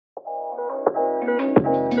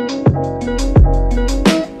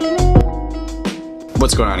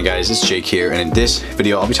What's going on, guys? It's Jake here, and in this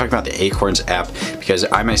video I'll be talking about the Acorns app because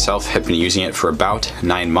I myself have been using it for about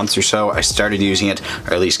 9 months or so. I started using it,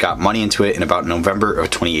 or at least got money into it, in about November of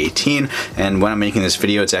 2018, and when I'm making this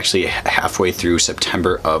video it's actually halfway through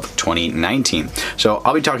September of 2019. So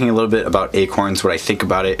I'll be talking a little bit about Acorns, what I think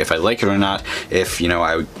about it, if I like it or not, if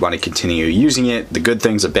I want to continue using it, the good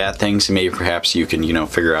things, the bad things, and maybe perhaps you can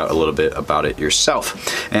figure out a little bit about it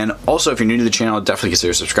yourself. And also, if you're new to the channel, definitely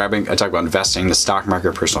consider subscribing. I talk about investing, the stock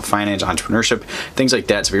market, personal finance, entrepreneurship, things like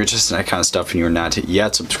that. So if you're interested in that kind of stuff and you're not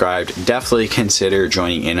yet subscribed, definitely consider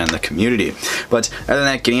joining in on the community. But other than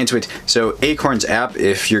that, getting into it, so Acorns app,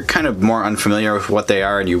 if you're kind of more unfamiliar with what they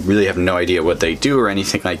are and you really have no idea what they do or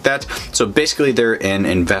anything like that, so basically they're an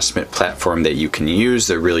investment platform that you can use.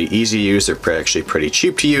 They're really easy to use. They're actually pretty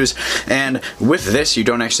cheap to use. And with this, you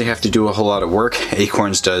don't actually have to do a whole lot of work.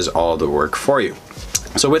 Acorns does all the work for you.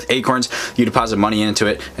 So with Acorns, you deposit money into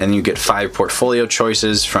it and you get 5 portfolio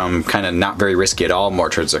choices, from kind of not very risky at all, more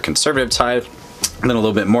towards the conservative side, and then a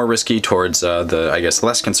little bit more risky towards the, I guess,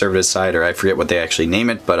 less conservative side, or I forget what they actually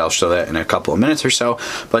name it, but I'll show that in a couple of minutes or so.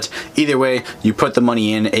 But either way, you put the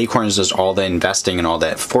money in, Acorns does all the investing and all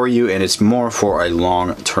that for you, and it's more for a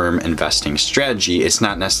long-term investing strategy. It's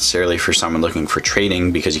not necessarily for someone looking for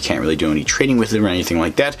trading, because you can't really do any trading with it or anything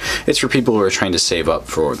like that. It's for people who are trying to save up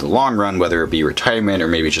for the long run, whether it be retirement or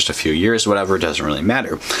maybe just a few years, whatever, it doesn't really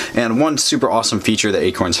matter. And one super awesome feature that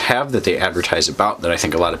Acorns have that they advertise about that I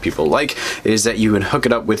think a lot of people like is that you can hook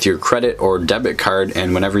it up with your credit or debit card,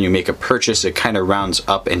 and whenever you make a purchase, it kind of rounds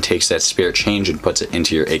up and takes that spare change and puts it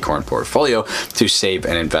into your Acorn portfolio to save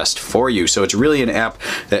and invest for you. So it's really an app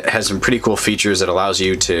that has some pretty cool features that allows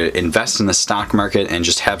you to invest in the stock market and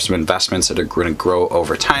just have some investments that are going to grow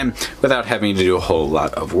over time without having to do a whole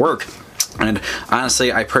lot of work. And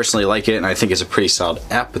honestly, I personally like it, and I think it's a pretty solid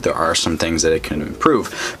app, but there are some things that it can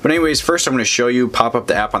improve. But anyways, first I'm going to show you, pop up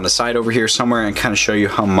the app on the side over here somewhere, and kind of show you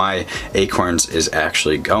how my Acorns is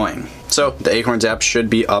actually going. So the Acorns app should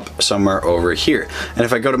be up somewhere over here. And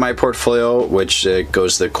if I go to my portfolio, which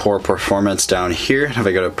goes to the core performance down here, and if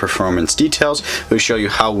I go to performance details, it will show you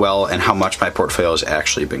how well and how much my portfolio has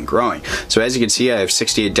actually been growing. So as you can see, I have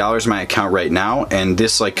 $68 in my account right now, and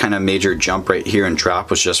this kind of major jump right here and drop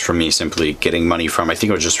was just from me simply getting money from, I think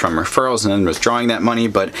it was just from referrals and then withdrawing that money.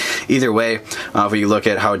 But either way, if we look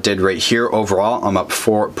at how it did right here, overall I'm up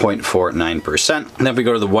 4.49%. And then if we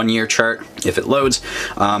go to the 1 year chart, if it loads,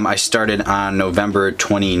 I started on November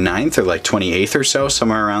 29th or like 28th or so,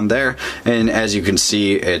 somewhere around there, and as you can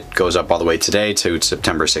see, it goes up all the way today to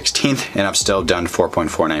September 16th, and I've still done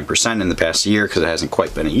 4.49% in the past year because it hasn't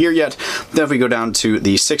quite been a year yet. Then if we go down to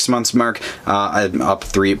the 6 months mark, I'm up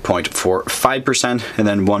 3.45%, and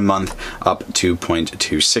then 1 month up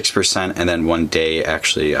 2.26%, and then 1 day,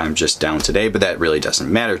 actually I'm just down today, but that really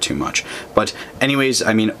doesn't matter too much. But anyways,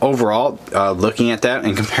 I mean, overall, looking at that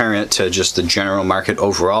and comparing it to just the general market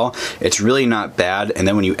overall, it's really not bad. And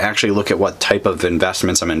then when you actually look at what type of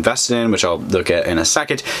investments I'm invested in, which I'll look at in a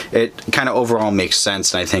second, it kind of overall makes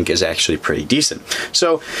sense, and I think is actually pretty decent.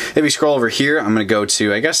 So if we scroll over here, I'm going to go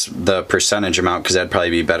to, I guess, the percentage amount, because that'd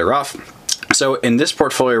probably be better off. So in this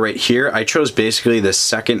portfolio right here, I chose basically the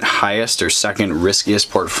second highest or second riskiest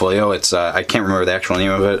portfolio. It's I can't remember the actual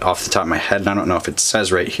name of it off the top of my head, and I don't know if it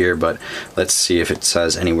says right here, but let's see if it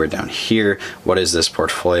says anywhere down here. What is this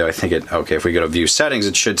portfolio? I think it, okay, if we go to view settings,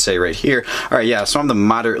 it should say right here. All right, yeah, so I'm the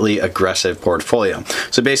moderately aggressive portfolio.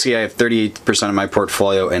 So basically I have 38% of my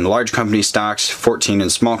portfolio in large company stocks, 14 in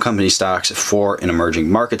small company stocks, 4 in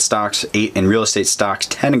emerging market stocks, 8 in real estate stocks,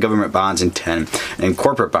 10 in government bonds, and 10 in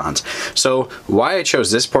corporate bonds. So why I chose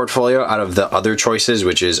this portfolio out of the other choices,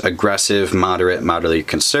 which is aggressive, moderate, moderately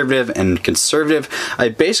conservative, and conservative, I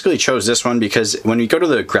basically chose this one because when you go to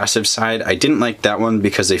the aggressive side, I didn't like that one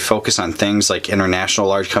because they focus on things like international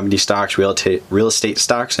large company stocks, real estate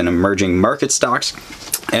stocks, and emerging market stocks.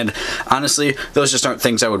 And honestly, those just aren't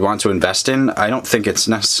things I would want to invest in. I don't think it's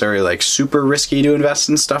necessarily like super risky to invest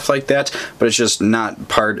in stuff like that, but it's just not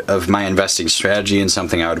part of my investing strategy and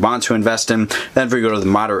something I would want to invest in. Then if we go to the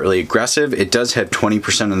moderately aggressive, it does have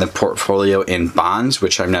 20% of the portfolio in bonds,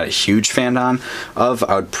 which I'm not a huge fan of.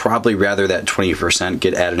 I would probably rather that 20%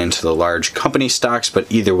 get added into the large company stocks, but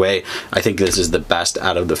either way, I think this is the best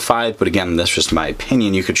out of the 5. But again, that's just my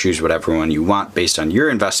opinion. You could choose whatever one you want based on your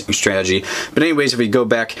investing strategy. But anyways, if we go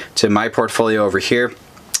back to my portfolio over here,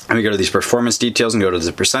 And we go to these performance details and go to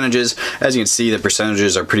the percentages. As you can see, the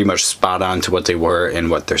percentages are pretty much spot on to what they were and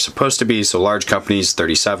what they're supposed to be. So large companies,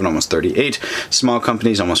 37, almost 38. Small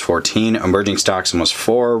companies, almost 14. Emerging stocks, almost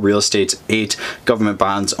 4. Real estate's 8. Government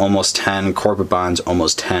bonds, almost 10. Corporate bonds,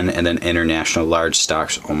 almost 10. And then international large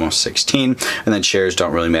stocks, almost 16. And then shares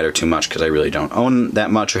don't really matter too much because I really don't own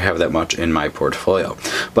that much or have that much in my portfolio.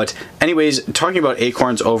 But anyways, talking about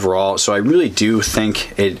Acorns overall, so I really do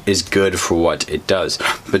think it is good for what it does.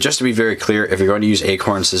 But just to be very clear, if you're going to use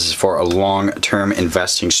Acorns, this is for a long-term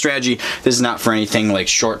investing strategy. This is not for anything like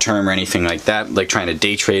short-term or anything like that, like trying to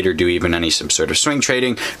day trade or do even any some sort of swing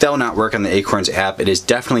trading. That will not work on the Acorns app. It is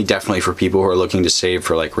definitely for people who are looking to save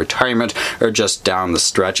for like retirement or just down the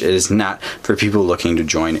stretch. It is not for people looking to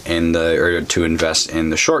join in the or to invest in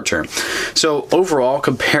the short term. So overall,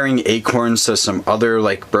 comparing Acorns to some other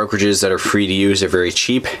like brokerages that are free to use, they're very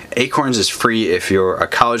cheap. Acorns is free if you're a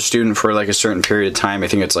college student for like a certain period of time. I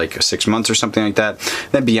think it's like 6 months or something like that.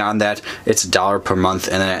 Then beyond that, it's $1 per month,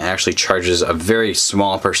 and then it actually charges a very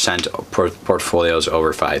small percent of portfolios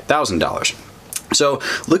over $5,000. So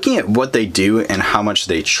looking at what they do and how much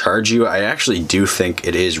they charge you, I actually do think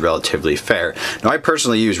it is relatively fair. Now, I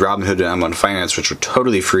personally use Robinhood and M1 Finance, which are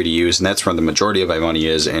totally free to use, and that's where the majority of my money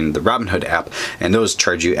is in the Robinhood app, and those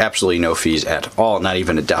charge you absolutely no fees at all, not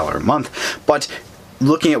even $1 a month. But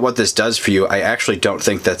looking at what this does for you, I actually don't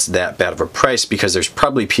think that's that bad of a price, because there's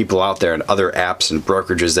probably people out there and other apps and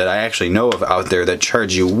brokerages that I actually know of out there that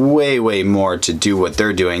charge you way more to do what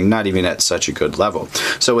they're doing, not even at such a good level.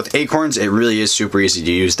 So with Acorns, it really is super easy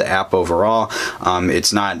to use the app overall.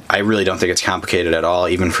 It's not, I really don't think it's complicated at all,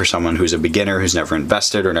 even for someone who's a beginner who's never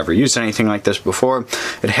invested or never used anything like this before.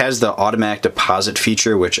 It has the automatic deposit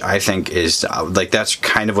feature, which I think is like, that's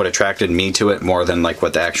kind of what attracted me to it more than like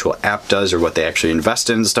what the actual app does or what they actually invest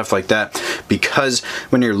in and stuff like that. Because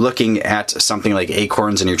when you're looking at something like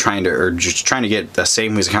Acorns and you're trying to, or just trying to get a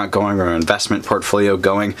savings account going or an investment portfolio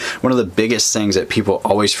going, one of the biggest things that people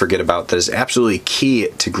always forget about that is absolutely key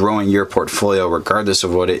to growing your portfolio regardless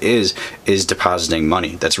of what it is depositing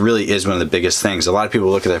money. That's really is one of the biggest things. A lot of people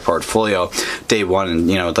look at their portfolio day one and,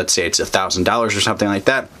 you know, let's say it's $1,000 or something like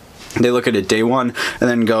that. They look at it day one and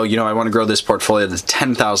then go, you know, I want to grow this portfolio to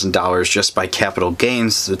 $10,000 just by capital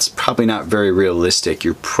gains. It's probably not very realistic.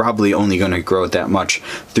 You're probably only going to grow it that much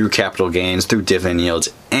through capital gains, through dividend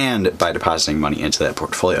yields, and by depositing money into that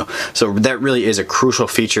portfolio. So that really is a crucial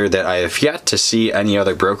feature that I have yet to see any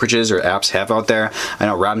other brokerages or apps have out there. I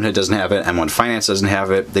know Robinhood doesn't have it, M1 Finance doesn't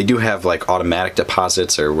have it. They do have like automatic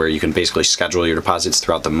deposits, or where you can basically schedule your deposits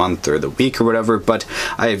throughout the month or the week or whatever, but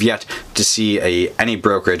I have yet to see any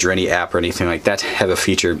brokerage or any app or anything like that have a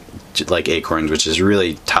feature like Acorns, which is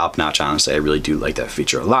really top notch. Honestly, I really do like that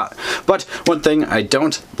feature a lot. But one thing I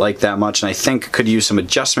don't like that much, and I think could use some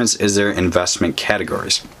adjustments, is their investment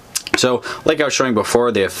categories. So like I was showing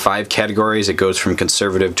before, they have 5 categories. It goes from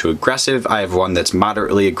conservative to aggressive. I have one that's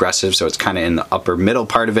moderately aggressive, so it's kind of in the upper middle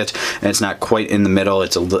part of it, and it's not quite in the middle.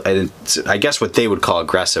 It's I guess what they would call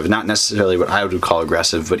aggressive, not necessarily what I would call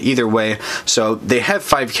aggressive, but either way. So they have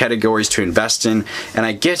 5 categories to invest in, and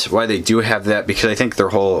I get why they do have that, because I think their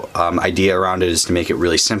whole idea around it is to make it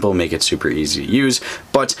really simple, make it super easy to use.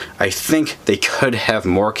 But I think they could have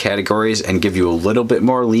more categories and give you a little bit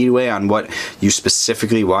more leeway on what you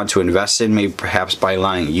specifically want to invest in, maybe perhaps by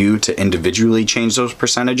allowing you to individually change those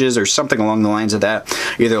percentages or something along the lines of that.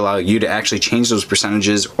 Either allow you to actually change those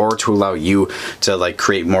percentages, or to allow you to like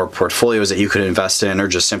create more portfolios that you could invest in, or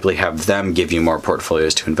just simply have them give you more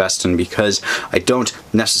portfolios to invest in. Because I don't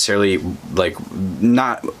necessarily like,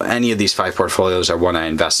 not any of these 5 portfolios are one I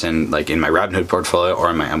invest in like in my Robinhood portfolio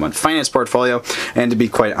or in my M1 Finance portfolio. And to be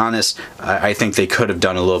quite honest, I think they could have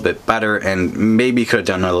done a little bit better, and maybe could have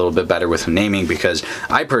done a little bit better with naming, because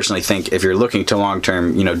I personally think if you're looking to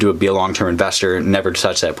long-term, you know, be a long-term investor, never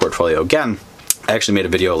touch that portfolio again. I actually made a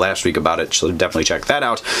video last week about it, so definitely check that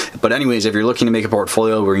out. But anyways, if you're looking to make a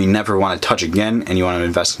portfolio where you never want to touch again and you want to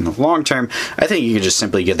invest in the long term, I think you could just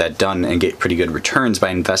simply get that done and get pretty good returns by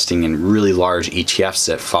investing in really large ETFs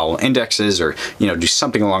that follow indexes, or, you know, do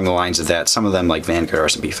something along the lines of that. Some of them like Vanguard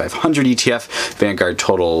S&P 500 ETF, Vanguard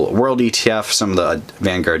Total World ETF, some of the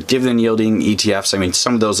Vanguard dividend yielding ETFs. I mean,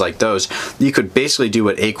 some of those like those, you could basically do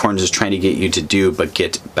what Acorns is trying to get you to do, but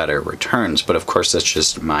get better returns. But of course, that's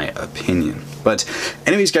just my opinion. But But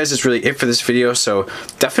anyways, guys, that's really it for this video. So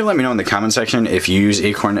definitely let me know in the comment section if you use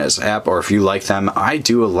Acorn as an app or if you like them. I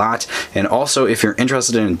do a lot. And also, if you're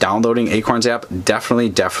interested in downloading Acorn's app, definitely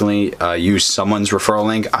use someone's referral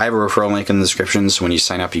link. I have a referral link in the description, so when you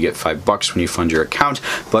sign up, you get $5 when you fund your account.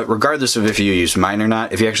 But regardless of if you use mine or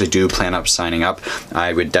not, if you actually do plan up signing up,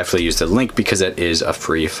 I would definitely use the link because it is a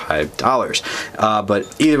free $5.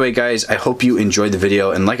 But either way, guys, I hope you enjoyed the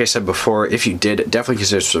video. And like I said before, if you did, definitely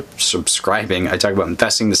consider subscribing. I talk about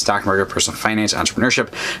investing, the stock market, personal finance, entrepreneurship,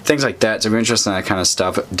 things like that. So if you're interested in that kind of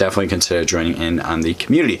stuff, definitely consider joining in on the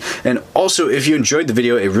community. And also, if you enjoyed the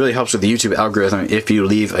video, it really helps with the YouTube algorithm if you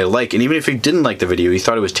leave a like. And even if you didn't like the video, you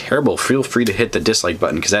thought it was terrible, feel free to hit the dislike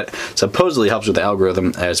button because that supposedly helps with the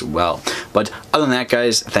algorithm as well. But other than that,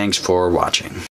 guys, thanks for watching.